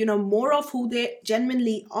 more of who they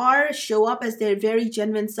genuinely are, show up as their very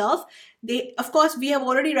genuine self, they, of course, we have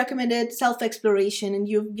already recommended self exploration, and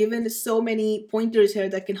you've given so many pointers here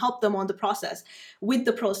that can help them on the process, with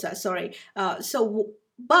the process, sorry.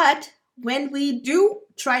 But when we do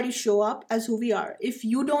try to show up as who we are, if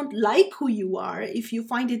you don't like who you are, if you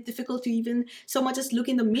find it difficult to even so much as look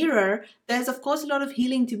in the mirror, there's of course a lot of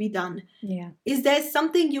healing to be done. Yeah. Is there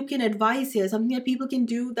something you can advise here, something that people can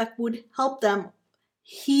do that would help them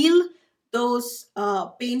heal those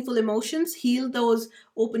painful emotions, heal those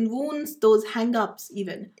open wounds, those hang-ups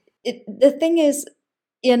even? The thing is,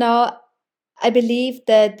 you know, I believe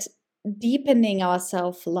that deepening our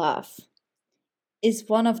self love is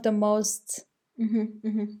one of the most,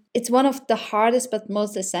 it's one of the hardest but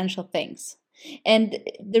most essential things. And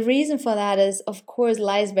the reason for that is, of course,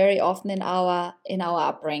 lies very often in our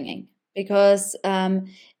upbringing, because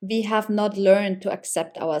we have not learned to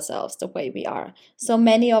accept ourselves the way we are. So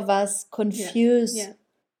many of us Yeah, confuse yeah,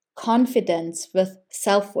 confidence with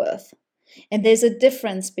self-worth. And there's a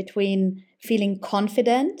difference between feeling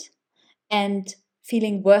confident and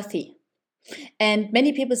feeling worthy. And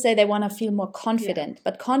many people say they want to feel more yeah, confident,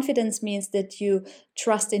 but confidence means that you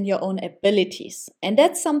trust in your own abilities. And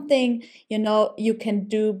that's something, you can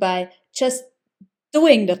do by just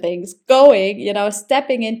doing the things, going,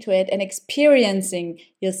 stepping into it and experiencing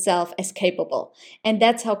yourself as capable. And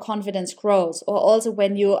that's how confidence grows. Or also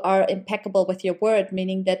when you are impeccable with your word,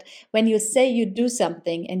 meaning that when you say you do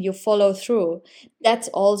something and you follow through, that's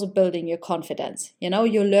also building your confidence.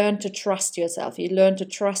 You learn to trust yourself, you learn to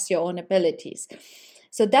trust your own abilities.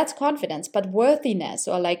 So that's confidence. But worthiness,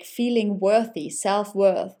 or like feeling worthy,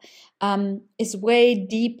 self-worth, is way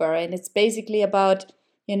deeper. And it's basically about,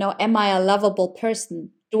 am I a lovable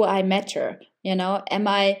person? Do I matter? Am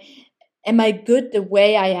I good the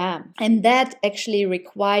way I am? And that actually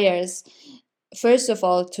requires, first of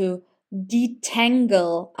all, to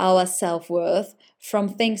detangle our self-worth from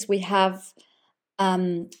things we have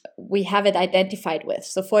it identified with.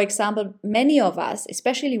 So, for example, many of us,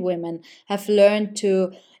 especially women, have learned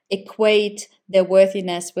to equate their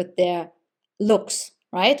worthiness with their looks,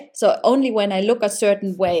 right? So, only when I look a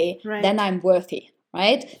certain way, then right. I'm worthy,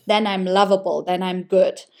 right? Then I'm lovable, then I'm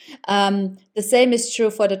good. The same is true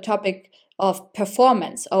for the topic of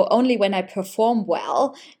performance, or only when I perform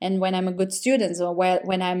well and when I'm a good student, or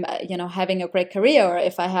when I'm having a great career, or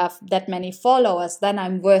if I have that many followers, then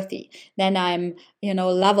I'm worthy, then I'm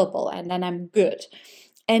lovable, and then I'm good.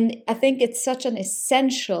 And I think it's such an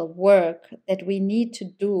essential work that we need to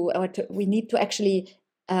do, or we need to actually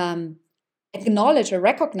um, acknowledge or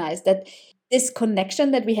recognize that this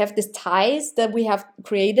connection that we have, these ties that we have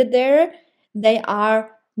created there, they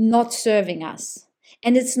are not serving us.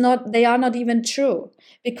 And they are not even true,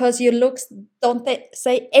 because your looks don't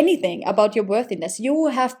say anything about your worthiness. You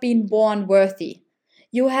have been born worthy.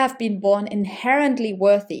 You have been born inherently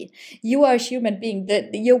worthy. You are a human being.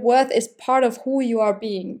 Your worth is part of who you are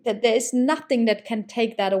being. That there is nothing that can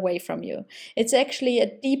take that away from you. It's actually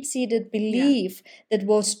a deep-seated Yeah. belief that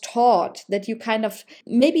was taught, that you kind of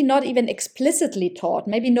maybe not even explicitly taught.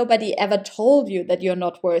 Maybe nobody ever told you that you're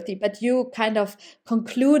not worthy, but you kind of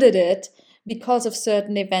concluded it because of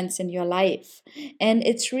certain events in your life. And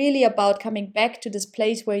it's really about coming back to this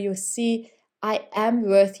place where you see, I am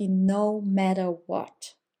worthy no matter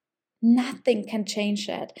what. Nothing can change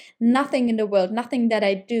that. Nothing in the world, nothing that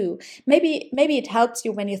I do. Maybe it helps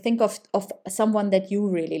you when you think of someone that you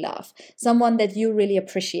really love, someone that you really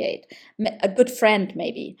appreciate, a good friend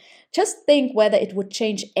maybe. Just think whether it would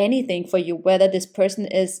change anything for you, whether this person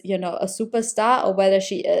is, a superstar, or whether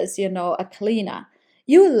she is, a cleaner.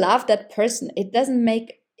 You love that person. It doesn't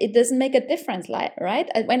make a difference, right?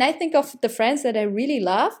 When I think of the friends that I really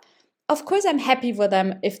love, of course I'm happy for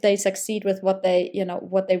them if they succeed with what they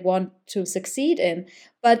want to succeed in,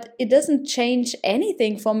 but it doesn't change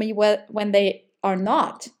anything for me when they are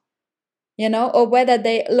not, or whether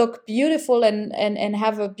they look beautiful and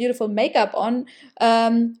have a beautiful makeup on,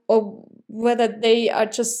 or whether they are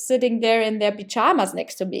just sitting there in their pajamas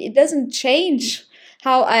next to me. It doesn't change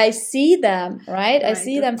how I see them, right? I Right,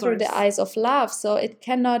 see of them through the course. eyes of love, so it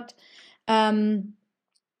cannot.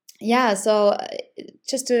 Yeah, so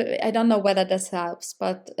just to, I don't know whether this helps,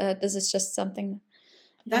 but this is just something.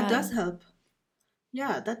 That Yeah. does help.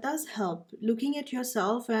 Yeah, that does help. Looking at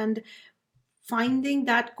yourself and finding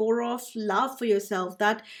that core of love for yourself,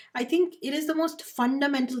 that I think it is the most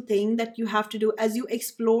fundamental thing that you have to do as you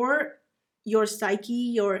explore your psyche,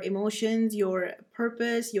 your emotions, your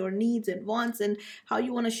purpose, your needs and wants, and how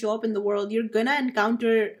you want to show up in the world. You're gonna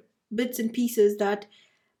encounter bits and pieces that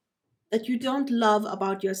you don't love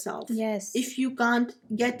about yourself. Yes. If you can't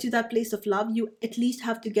get to that place of love, you at least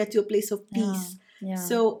have to get to a place of Yeah. peace. Yeah.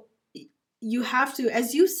 So you have to,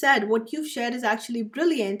 as you said, what you've shared is actually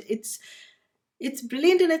brilliant. It's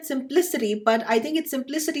brilliant in its simplicity, but I think its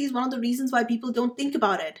simplicity is one of the reasons why people don't think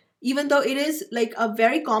about it. Even though it is like a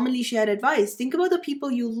very commonly shared advice, think about the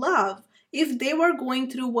people you love. If they were going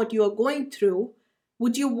through what you are going through,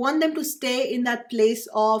 would you want them to stay in that place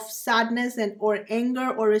of sadness and or anger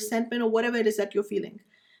or resentment or whatever it is that you're feeling?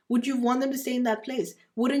 Would you want them to stay in that place?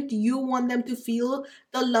 Wouldn't you want them to feel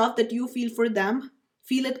the love that you feel for them?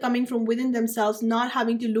 Feel it coming from within themselves, not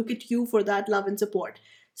having to look at you for that love and support.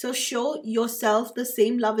 So show yourself the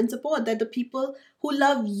same love and support that the people who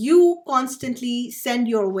love you constantly send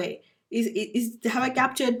your way. Is have I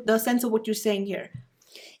captured the sense of what you're saying here?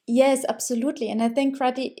 Yes, absolutely. And I think,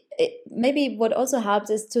 Rati, maybe what also helps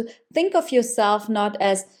is to think of yourself not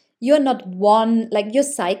as, you're not one, like your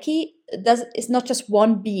psyche is not just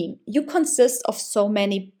one being. You consist of so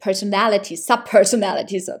many personalities, sub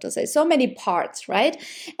personalities, so to say, so many parts, right?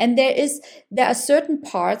 And there are certain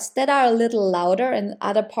parts that are a little louder and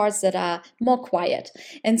other parts that are more quiet.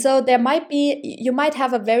 And so you might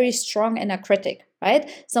have a very strong inner critic,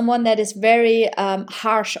 right? Someone that is very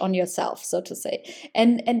harsh on yourself, so to say.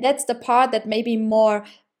 And that's the part that may be more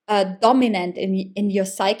dominant in your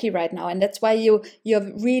psyche right now, and that's why you're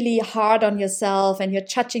really hard on yourself, and you're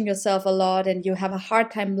judging yourself a lot, and you have a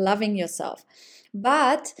hard time loving yourself.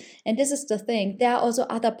 But, and this is the thing, there are also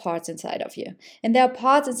other parts inside of you, and there are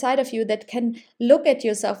parts inside of you that can look at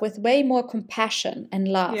yourself with way more compassion and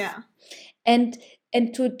love, Yeah. and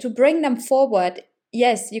to bring them forward.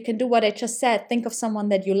 Yes, you can do what I just said, think of someone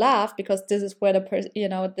that you love, because this is where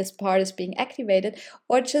this part is being activated.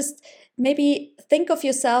 Or just maybe think of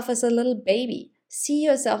yourself as a little baby. See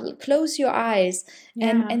yourself, close your eyes,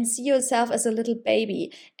 and Yeah. and see yourself as a little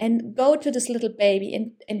baby, and go to this little baby,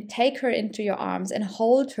 and take her into your arms and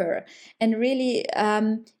hold her, and really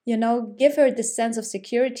give her this sense of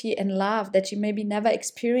security and love that she maybe never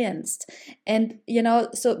experienced. And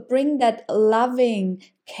so bring that loving,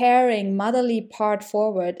 caring, motherly part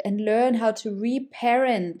forward, and learn how to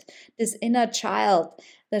reparent this inner child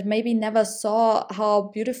that maybe never saw how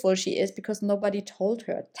beautiful she is because nobody told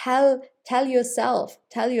her. Tell yourself.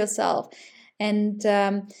 And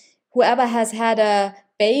whoever has had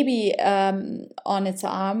baby on its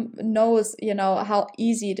arm knows, how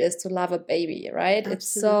easy it is to love a baby, right?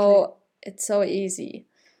 Absolutely. It's so easy.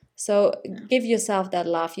 So Yeah. give yourself that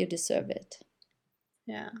love, you deserve it.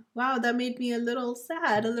 Yeah. Wow, that made me a little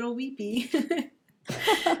sad, a little weepy.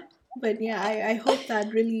 But yeah, I hope that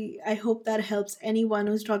really, I hope that helps anyone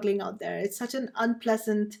who's struggling out there. It's such an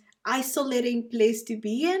unpleasant, isolating place to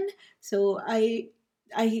be in. So I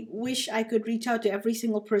wish I could reach out to every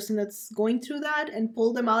single person that's going through that and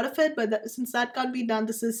pull them out of it. But since that can't be done,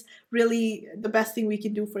 this is really the best thing we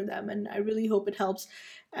can do for them, and I really hope it helps.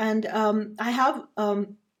 And I have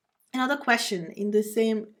another question in the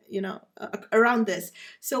same, around this.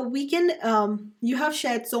 So we can, you have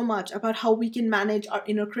shared so much about how we can manage our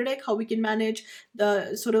inner critic, how we can manage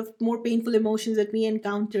the sort of more painful emotions that we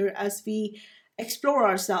encounter as we explore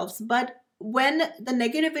ourselves. But when the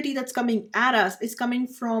negativity that's coming at us is coming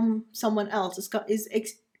from someone else,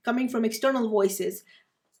 coming from external voices,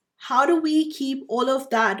 how do we keep all of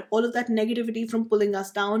that negativity from pulling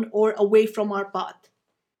us down or away from our path?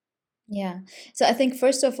 Yeah. So I think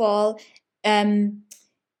first of all, um,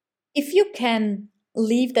 if you can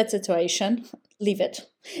leave that situation, leave it,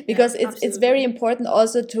 Yeah, because it's very absolutely. important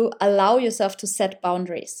also to allow yourself to set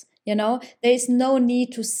boundaries. There is no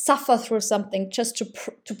need to suffer through something just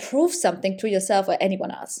to prove something to yourself or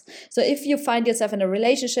anyone else. So if you find yourself in a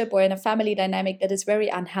relationship or in a family dynamic that is very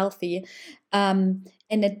unhealthy, and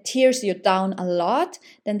it tears you down a lot,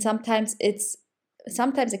 then sometimes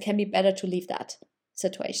it can be better to leave that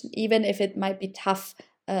situation, even if it might be tough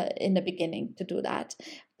in the beginning to do that.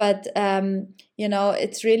 But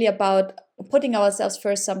it's really about putting ourselves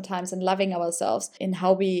first sometimes and loving ourselves in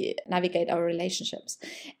how we navigate our relationships.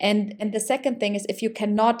 And the second thing is, if you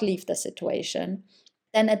cannot leave the situation,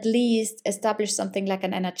 then at least establish something like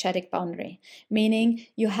an energetic boundary, meaning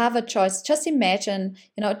you have a choice. Just imagine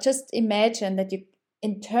that you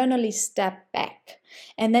internally step back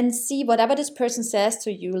and then see whatever this person says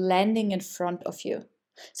to you landing in front of you.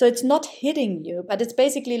 So it's not hitting you, but it's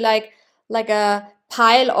basically like a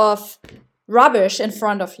pile of rubbish in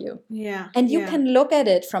front of you. Yeah, And you yeah, can look at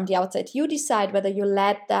it from the outside. You decide whether you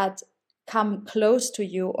let that come close to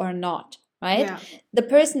you or not, right? yeah, The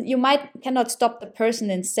person, you cannot stop the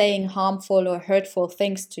person in saying harmful or hurtful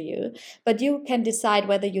things to you, but you can decide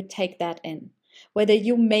whether you take that in, whether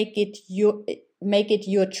you make it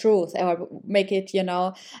your truth, or make it,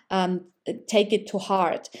 take it to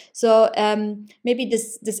heart. So maybe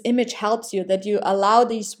this image helps you, that you allow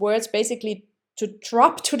these words basically to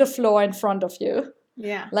drop to the floor in front of you,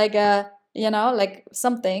 yeah. like like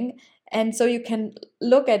something. And so you can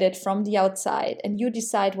look at it from the outside, and you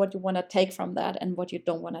decide what you want to take from that and what you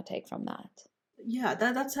don't want to take from that. Yeah,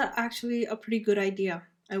 actually a pretty good idea.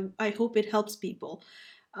 I hope it helps people.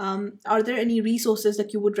 Are there any resources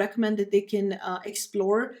that you would recommend that they can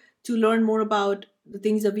explore to learn more about the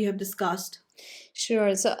things that we have discussed?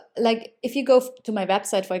 Sure. So, like, if you go to my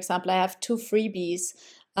website, for example, I have two freebies.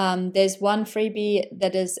 There's one freebie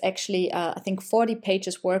that is actually, I think, 40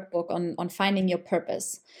 pages workbook on finding your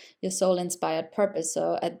purpose, your soul inspired purpose.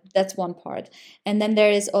 So that's one part. And then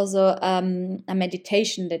there is also a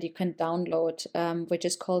meditation that you can download, which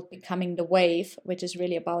is called Becoming the Wave, which is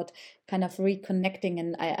really about kind of reconnecting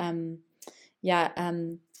and yeah,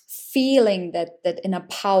 feeling that inner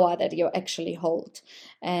power that you actually hold,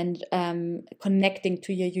 and connecting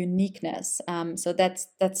to your uniqueness. So that's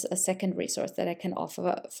a second resource that I can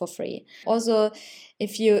offer for free. Also,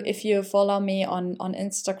 if you follow me on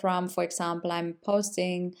Instagram, for example, I'm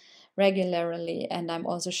posting regularly, and I'm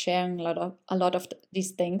also sharing a lot of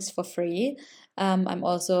these things for free. I'm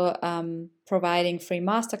also providing free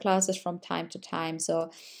masterclasses from time to time.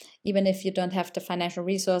 So even if you don't have the financial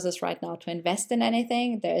resources right now to invest in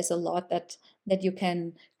anything, there is a lot that you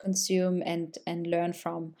can consume and learn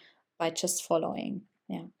from by just following.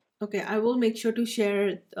 Yeah. Okay, I will make sure to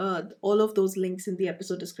share all of those links in the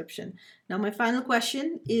episode description. Now, my final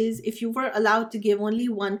question is, if you were allowed to give only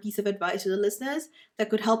one piece of advice to the listeners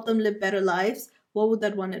that could help them live better lives, what would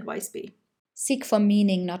that one advice be? Seek for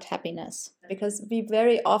meaning, not happiness, because we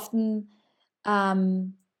very often,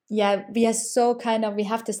 um yeah, we are so kind of, we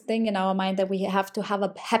have this thing in our mind that we have to have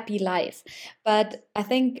a happy life, but I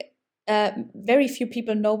think very few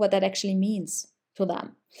people know what that actually means to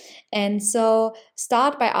them. And so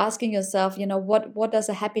start by asking yourself, what does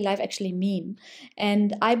a happy life actually mean?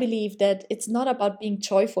 And I believe that it's not about being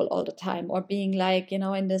joyful all the time, or being like,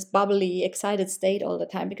 in this bubbly, excited state all the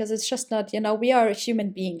time, because it's just not, we are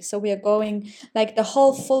human beings. So we are going, like, the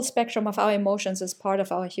whole full spectrum of our emotions is part of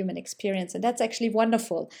our human experience. And that's actually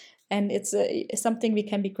wonderful. And it's something we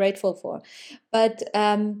can be grateful for. But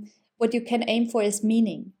what you can aim for is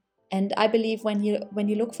meaning. And I believe when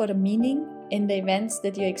you look for the meaning in the events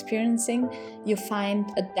that you're experiencing, you find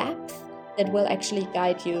a depth that will actually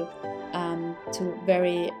guide you to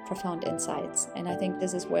very profound insights. And I think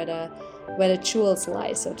this is where the jewels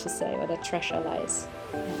lie, so to say, or the treasure lies.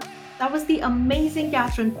 Yeah. That was the amazing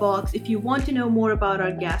Kathrin Fox. If you want to know more about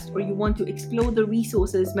our guest or you want to explore the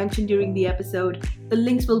resources mentioned during the episode, the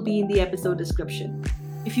links will be in the episode description.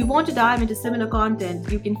 If you want to dive into similar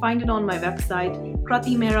content, you can find it on my website,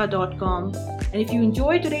 kratimehra.com. And if you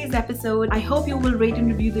enjoyed today's episode, I hope you will rate and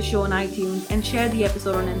review the show on iTunes and share the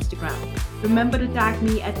episode on Instagram. Remember to tag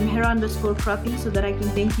me at mehra_krati so that I can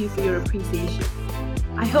thank you for your appreciation.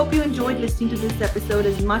 I hope you enjoyed listening to this episode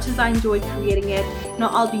as much as I enjoyed creating it. Now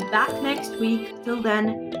I'll be back next week. Till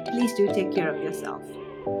then, please do take care of yourself.